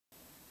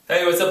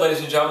Hey, what's up,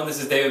 ladies and gentlemen?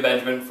 This is David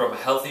Benjamin from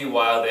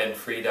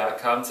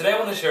HealthyWildAndFree.com. Today I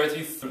want to share with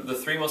you the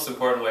three most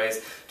important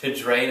ways to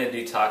drain and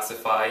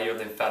detoxify your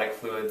lymphatic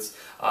fluids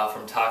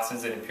from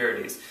toxins and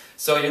impurities.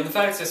 So your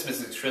lymphatic system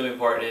is extremely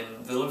important,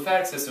 and the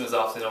lymphatic system is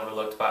often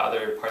overlooked by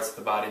other parts of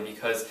the body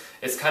because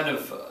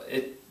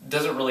it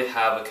doesn't really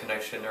have a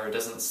connection, or it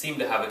doesn't seem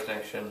to have a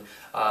connection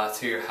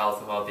to your health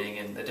and well-being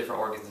in the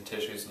different organs and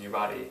tissues in your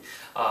body.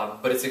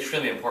 But it's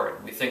extremely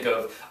important. We think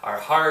of our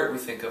heart, we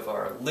think of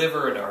our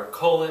liver and our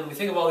colon, we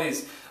think of all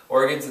these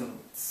organs and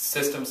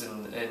systems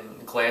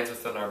and glands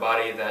within our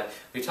body that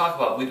we talk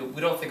about. We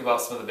don't think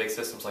about some of the big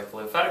systems like the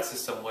lymphatic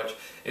system, which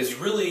is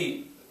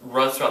really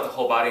runs throughout the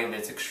whole body, and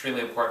it's extremely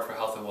important for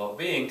health and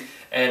well-being.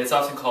 And it's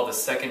often called the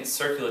second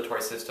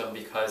circulatory system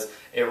because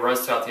it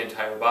runs throughout the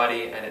entire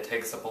body and it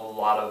takes up a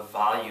lot of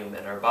volume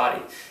in our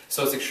body.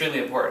 So it's extremely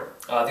important.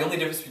 The only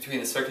difference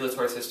between the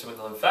circulatory system and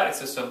the lymphatic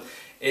system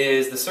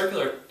is the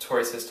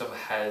circulatory system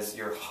has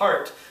your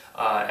heart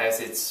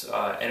as its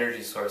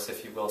energy source,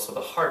 if you will. So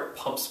the heart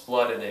pumps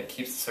blood and it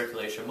keeps the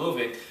circulation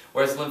moving,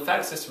 whereas the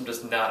lymphatic system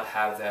does not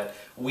have that.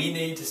 We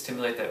need to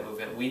stimulate that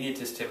movement. We need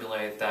to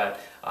stimulate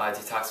that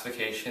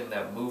detoxification,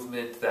 that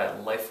movement,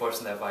 that life force,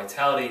 and that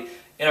vitality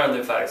in our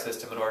lymphatic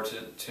system in order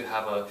to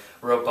have a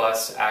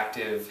robust,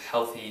 active,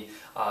 healthy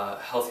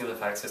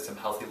lymphatic system,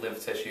 healthy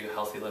lymph tissue,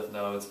 healthy lymph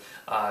nodes,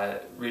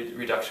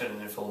 reduction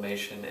in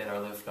inflammation in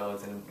our lymph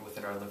nodes and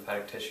within our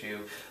lymphatic tissue,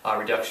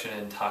 reduction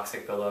in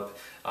toxic buildup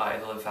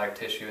in the lymphatic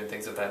tissue and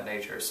things of that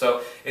nature.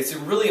 So it's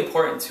really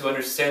important to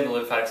understand the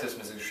lymphatic system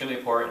is extremely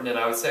important, and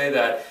I would say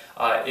that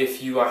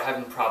if you are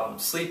having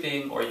problems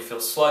sleeping, or you feel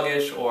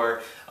sluggish,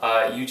 or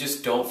you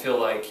just don't feel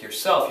like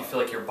yourself, you feel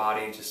like your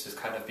body just is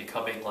kind of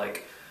becoming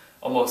like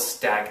almost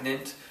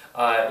stagnant,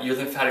 your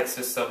lymphatic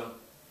system,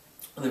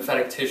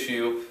 lymphatic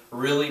tissue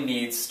really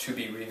needs to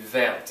be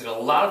revamped. And a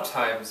lot of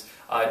times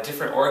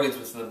different organs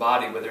within the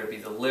body, whether it be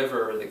the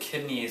liver or the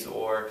kidneys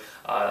or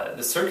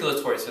the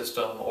circulatory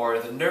system or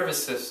the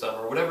nervous system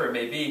or whatever it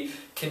may be,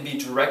 can be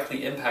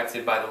directly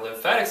impacted by the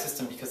lymphatic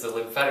system, because the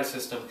lymphatic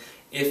system,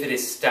 if it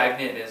is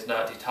stagnant and is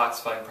not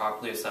detoxifying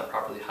properly, it's not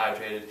properly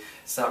hydrated,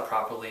 it's not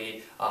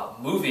properly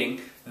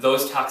moving,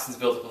 those toxins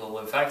build up in the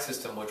lymphatic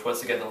system, which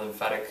once again the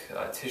lymphatic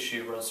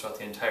tissue runs throughout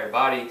the entire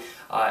body,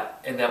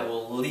 and that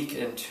will leak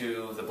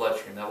into the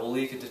bloodstream, that will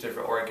leak into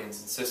different organs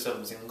and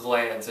systems and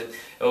glands, and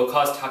it will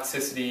cause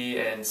toxicity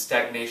and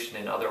stagnation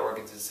in other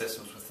organs and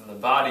systems within the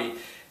body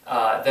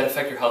that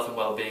affect your health and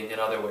well-being in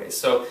other ways.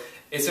 So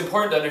it's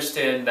important to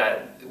understand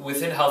that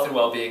within health and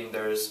well-being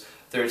there's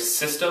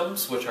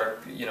systems, which are,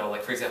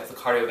 like for example, the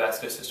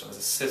cardiovascular system is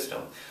a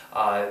system,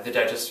 the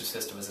digestive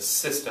system is a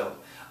system,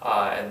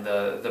 and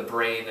the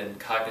brain and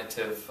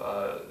cognitive,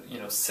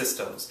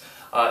 systems.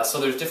 So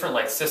there's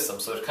different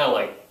systems. So there's kind of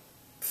like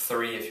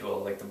three, if you will,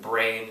 like the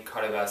brain,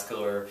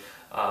 cardiovascular,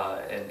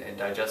 and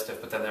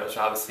digestive. But then there's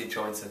obviously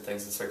joints and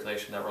things in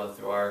circulation that run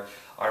through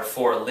our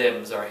four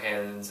limbs, our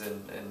hands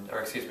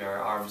our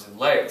arms and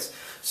legs.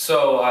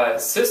 So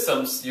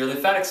systems, your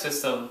lymphatic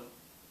system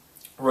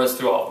runs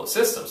through all those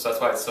systems. So that's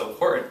why it's so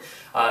important.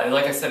 And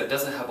like I said, it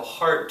doesn't have a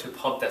heart to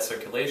pump that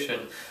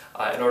circulation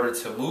in order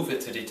to move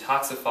it, to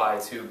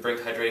detoxify, to bring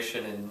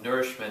hydration and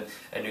nourishment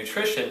and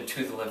nutrition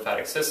to the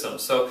lymphatic system.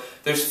 So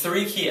there's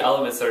three key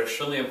elements that are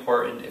extremely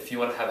important if you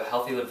want to have a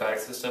healthy lymphatic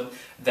system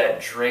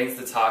that drains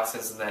the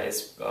toxins and that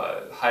is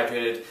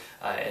hydrated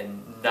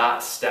and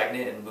not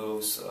stagnant and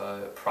moves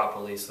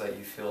properly, so that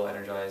you feel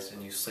energized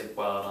and you sleep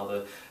well and all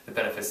the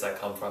benefits that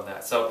come from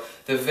that. So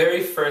the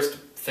very first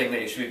thing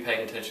that you should be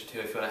paying attention to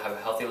if you want to have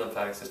a healthy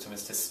lymphatic system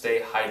is to stay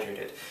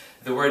hydrated.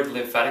 The word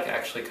lymphatic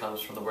actually comes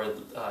from the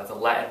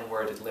Latin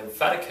word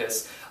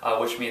lymphaticus,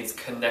 which means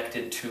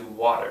connected to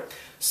water.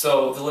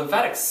 So the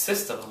lymphatic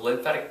system, the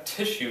lymphatic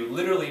tissue,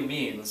 literally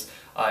means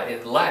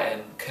in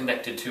Latin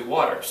connected to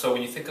water. So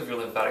when you think of your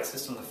lymphatic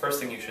system, the first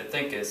thing you should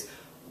think is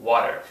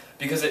water,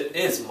 because it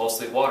is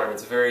mostly water.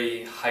 It's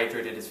very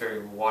hydrated, it's very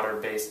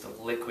water-based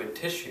liquid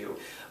tissue.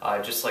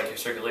 Just like your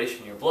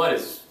circulation, your blood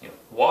is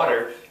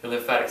water, your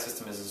lymphatic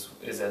system is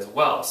as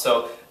well.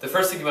 So the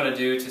first thing you want to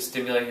do to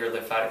stimulate your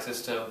lymphatic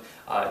system,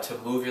 to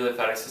move your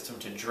lymphatic system,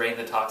 to drain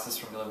the toxins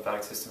from your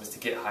lymphatic system, is to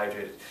get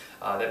hydrated.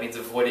 That means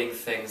avoiding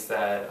things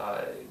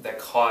that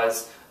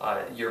cause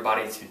your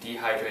body to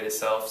dehydrate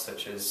itself,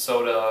 such as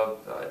soda,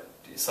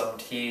 some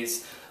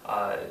teas,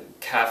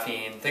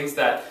 caffeine, things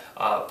that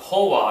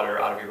pull water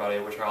out of your body,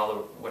 which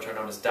are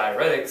known as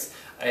diuretics,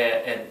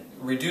 and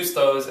reduce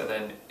those, and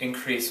then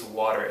increase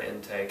water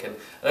intake. And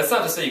that's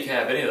not to say you can't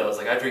have any of those.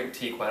 Like, I drink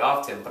tea quite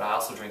often, but I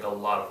also drink a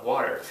lot of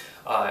water.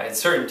 And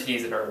certain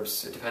teas and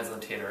herbs, it depends on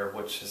the tea and herb,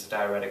 which is a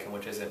diuretic and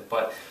which isn't.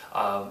 But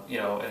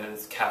and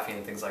it's caffeine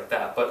and things like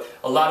that. But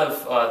a lot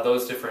of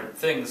those different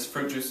things,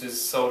 fruit juices,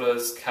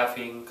 sodas,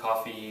 caffeine,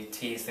 coffee,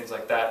 teas, things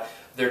like that,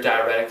 they're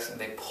diuretics and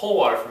they pull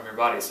water from your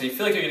body. So you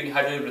feel like you're getting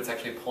hydrated, but it's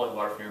actually pulling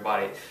water from your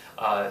body.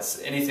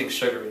 Anything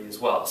sugary as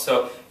well.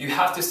 So you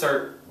have to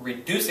start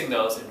reducing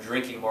those and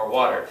drinking more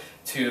water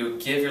to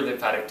give your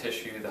lymphatic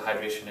tissue the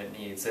hydration it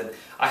needs. And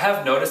I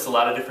have noticed a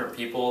lot of different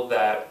people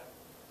that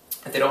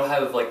if they don't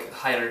have like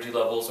high energy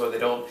levels, or they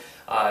don't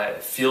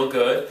feel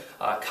good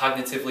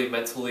cognitively,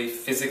 mentally,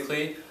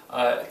 physically,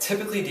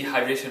 typically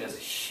dehydration is a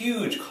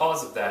huge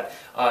cause of that.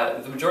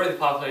 The majority of the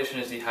population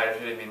is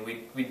dehydrated. I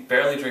mean, we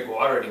barely drink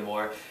water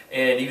anymore,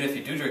 and even if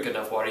you do drink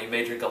enough water, you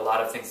may drink a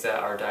lot of things that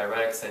are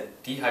diuretics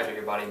that dehydrate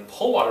your body and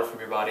pull water from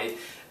your body,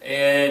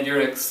 and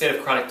you're in a state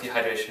of chronic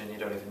dehydration and you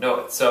don't even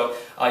know it. So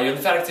your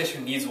lymphatic tissue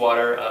needs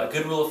water. A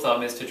good rule of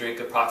thumb is to drink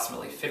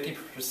approximately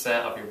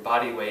 50% of your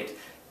body weight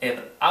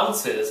in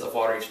ounces of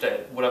water each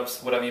day. What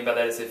I mean by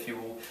that is, if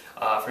you,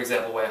 for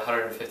example, weigh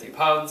 150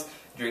 pounds,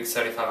 drink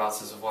 75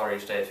 ounces of water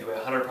each day. If you weigh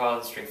 100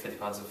 pounds, drink 50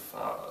 ounces of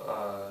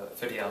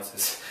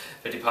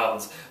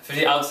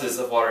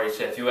water each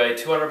day. If you weigh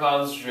 200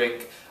 pounds,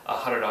 drink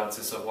 100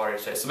 ounces of water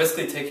each day. So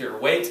basically take your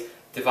weight,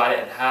 divide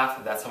it in half,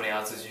 and that's how many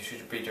ounces you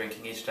should be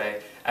drinking each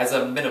day as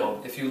a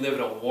minimum. If you live in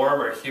a warm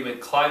or humid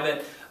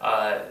climate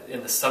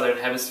in the southern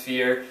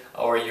hemisphere,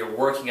 or you're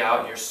working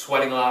out and you're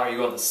sweating a lot, or you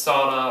go in the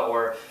sauna,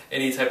 or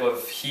any type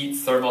of heat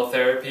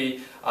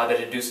thermotherapy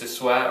that induces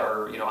sweat,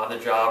 or on the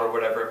job or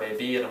whatever it may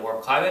be in a warm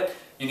climate,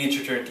 you need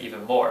to drink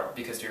even more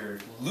because you're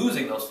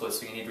losing those fluids,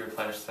 so you need to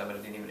replenish them at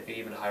an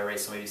even higher rate,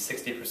 so maybe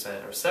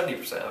 60% or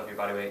 70% of your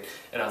body weight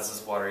in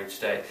ounces of water each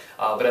day,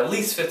 but at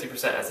least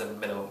 50% as a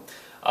minimum.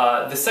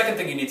 The second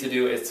thing you need to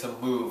do is to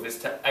move, is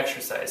to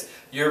exercise.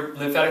 Your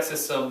lymphatic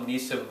system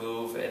needs to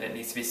move, and it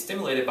needs to be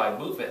stimulated by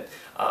movement.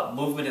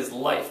 Movement is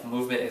life.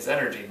 Movement is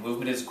energy.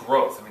 Movement is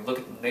growth. I mean, look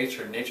at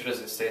nature. Nature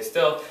doesn't stay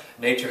still.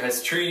 Nature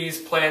has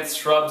trees, plants,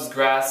 shrubs,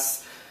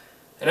 grass,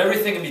 and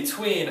everything in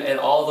between, and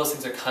all those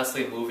things are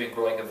constantly moving,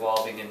 growing,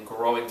 evolving, and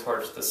growing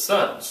towards the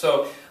sun.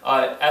 So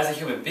as a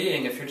human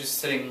being, if you're just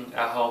sitting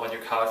at home on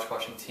your couch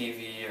watching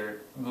TV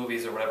or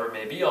movies or whatever it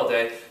may be all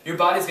day, your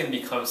body's going to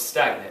become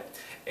stagnant.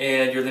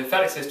 And your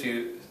lymphatic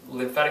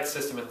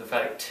system and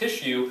lymphatic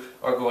tissue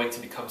are going to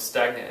become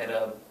stagnant, and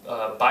a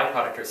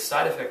byproduct or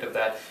side effect of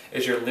that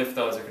is your lymph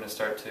nodes are going to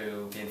start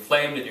to be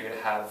inflamed, and you're going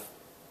to have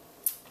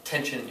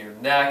tension in your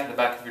neck, in the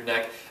back of your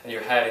neck, and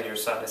your head, and your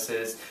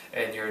sinuses,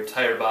 and your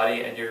entire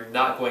body, and you're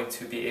not going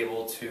to be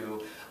able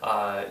to,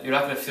 you're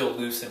not going to feel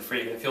loose and free.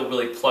 You're going to feel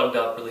really plugged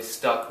up, really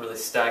stuck, really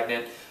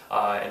stagnant,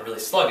 and really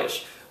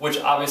sluggish, which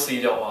obviously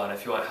you don't want.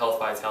 If you want health,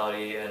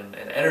 vitality, and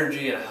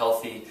energy, and a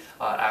healthy,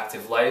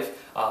 active life,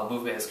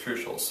 movement is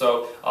crucial.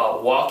 So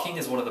walking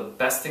is one of the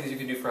best things you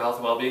can do for health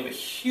and well-being. I'm a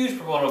huge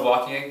proponent of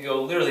walking. I can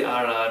go literally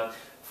on and on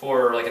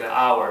for like an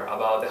hour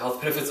about the health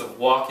benefits of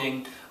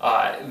walking.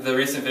 The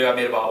recent video I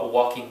made about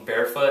walking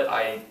barefoot,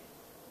 I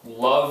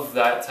love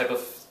that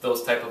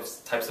those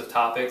types of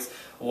topics.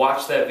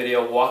 Watch that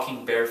video,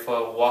 walking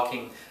barefoot,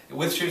 walking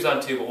with shoes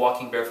on too, but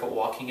walking barefoot,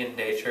 walking in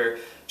nature.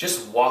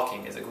 Just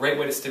walking is a great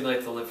way to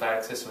stimulate the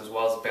lymphatic system as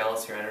well as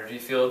balance your energy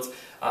fields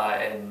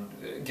and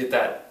get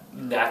that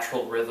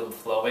natural rhythm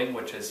flowing,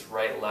 which is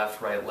right,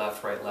 left, right,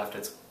 left, right, left.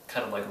 It's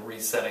kind of like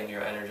resetting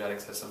your energetic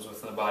systems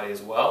within the body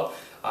as well,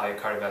 your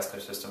cardiovascular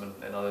system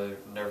and other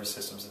nervous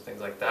systems and things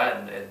like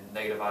that, and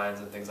negative ions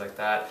and things like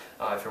that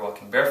if you're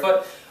walking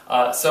barefoot.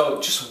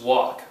 So just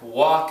walk.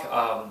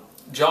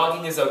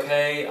 Jogging is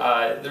okay.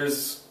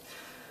 There's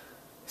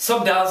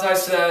some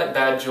downsides to that,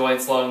 bad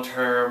joints long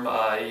term.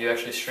 You're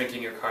actually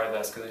shrinking your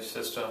cardiovascular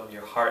system,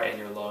 your heart, and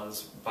your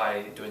lungs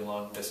by doing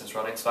long distance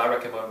running. So I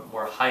recommend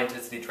more high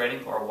intensity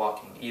training or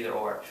walking, either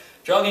or.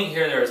 Jogging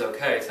here and there is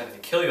okay. It's not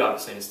going to kill you,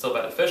 obviously, and it's still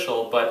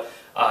beneficial, but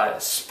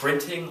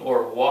sprinting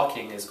or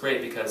walking is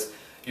great because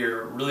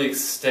you're really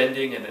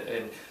extending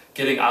and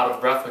getting out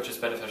of breath, which is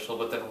beneficial,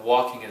 but then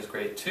walking is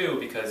great too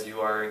because you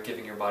are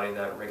giving your body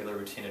that regular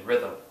routine and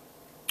rhythm.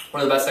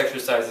 One of the best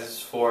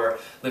exercises for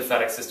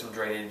lymphatic system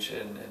drainage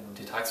and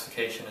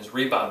detoxification is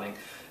rebounding.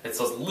 It's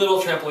those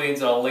little trampolines,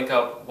 and I'll link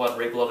up one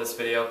right below this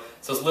video.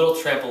 It's those little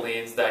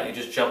trampolines that you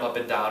just jump up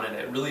and down, and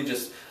it really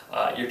just,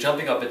 you're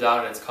jumping up and down,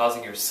 and it's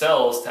causing your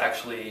cells to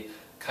actually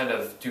kind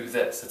of do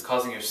this. It's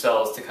causing your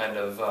cells to kind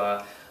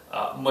of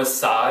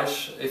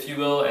massage, if you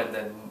will,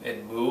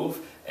 and move,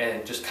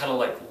 and just kind of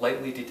like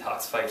lightly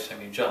detoxify each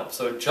time you jump.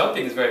 So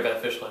jumping is very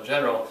beneficial in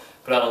general,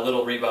 but on a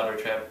little rebounder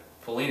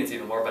trampoline it's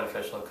even more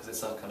beneficial because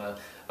it's not going to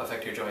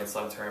affect your joints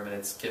long term, and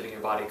it's giving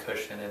your body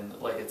cushion, and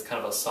like it's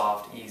kind of a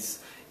soft,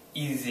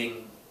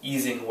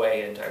 easing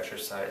way into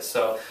exercise.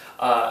 So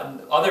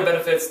other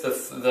benefits,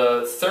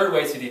 the third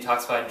way to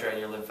detoxify and drain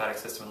your lymphatic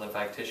system and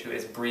lymphatic tissue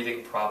is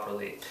breathing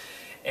properly.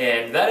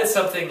 And that is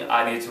something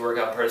I need to work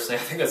on personally.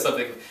 I think that's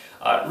something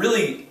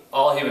really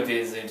all human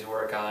beings need to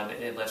work on,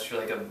 unless you're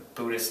like a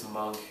Buddhist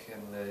monk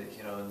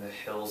in the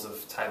hills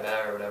of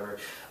Tibet or whatever,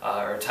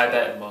 or a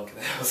Tibetan monk in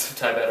the hills of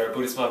Tibet, or a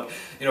Buddhist monk,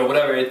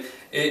 whatever.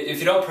 If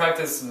you don't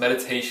practice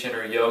meditation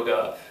or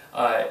yoga,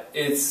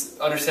 it's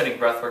understanding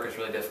breath work is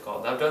really difficult.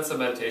 And I've done some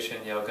meditation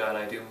and yoga, and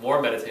I do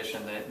more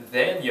meditation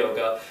than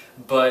yoga,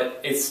 but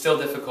it's still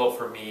difficult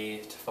for me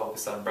to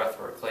focus on breath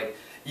work. Like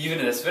even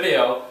in this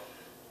video,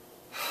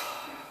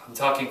 I'm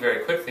talking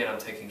very quickly and I'm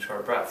taking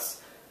short breaths.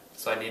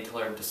 So I need to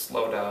learn to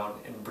slow down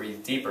and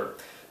breathe deeper.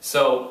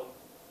 So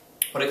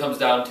what it comes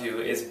down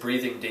to is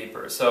breathing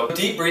deeper. So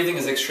deep breathing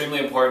is extremely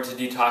important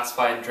to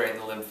detoxify and drain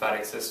the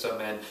lymphatic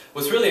system. And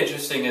what's really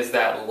interesting is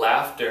that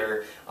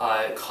laughter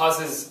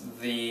causes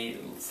the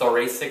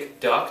thoracic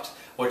duct,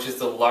 which is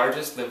the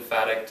largest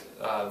lymphatic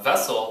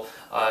vessel,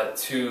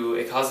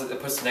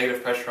 it puts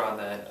negative pressure on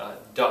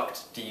that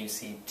duct,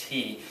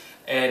 D-U-C-T,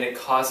 and it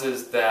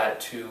causes that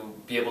to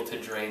be able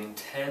to drain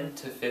 10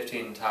 to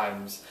 15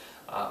 times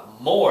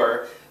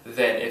more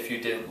than if you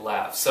didn't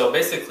laugh. So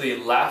basically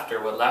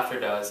what laughter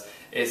does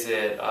is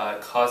it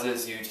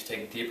causes you to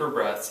take deeper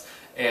breaths,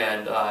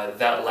 and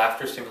that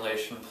laughter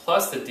stimulation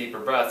plus the deeper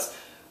breaths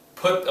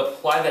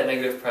apply that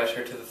negative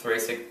pressure to the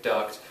thoracic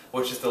duct,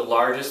 which is the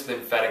largest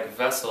lymphatic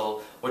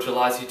vessel, which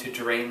allows you to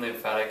drain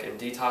lymphatic and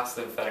detox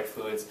lymphatic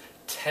fluids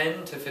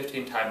 10 to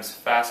 15 times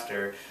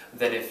faster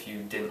than if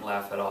you didn't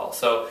laugh at all.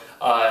 So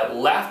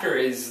laughter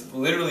is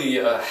literally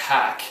a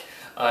hack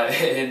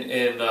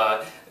in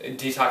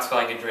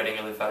detoxifying and draining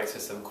your lymphatic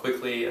system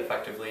quickly,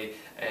 effectively,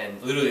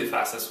 and literally the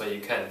fastest way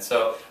you can.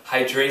 So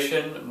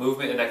hydration,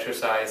 movement and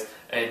exercise,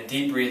 and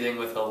deep breathing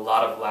with a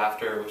lot of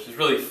laughter, which is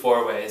really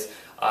 4 ways,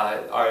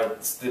 are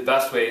the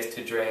best ways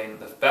to drain,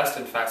 the best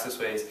and fastest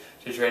ways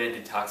to drain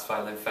and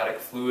detoxify lymphatic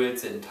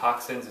fluids and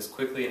toxins as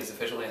quickly and as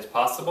efficiently as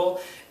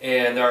possible.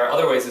 And there are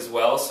other ways as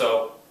well,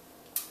 so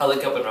I'll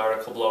link up an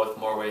article below with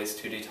more ways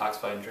to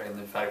detoxify and drain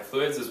lymphatic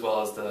fluids, as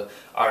well as the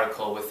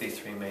article with the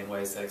 3 main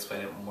ways that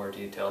explain it in more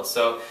detail.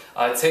 So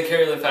take care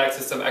of your lymphatic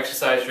system,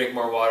 exercise, drink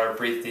more water,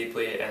 breathe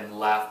deeply, and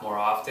laugh more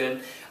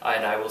often.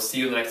 And I will see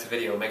you in the next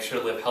video. Make sure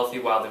to live healthy,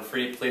 wild, and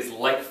free. Please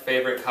like,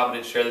 favorite, comment,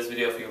 and share this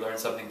video if you learned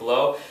something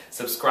below.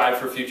 Subscribe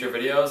for future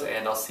videos,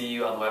 and I'll see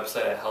you on the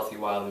website at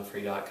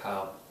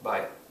healthywildandfree.com.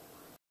 Bye.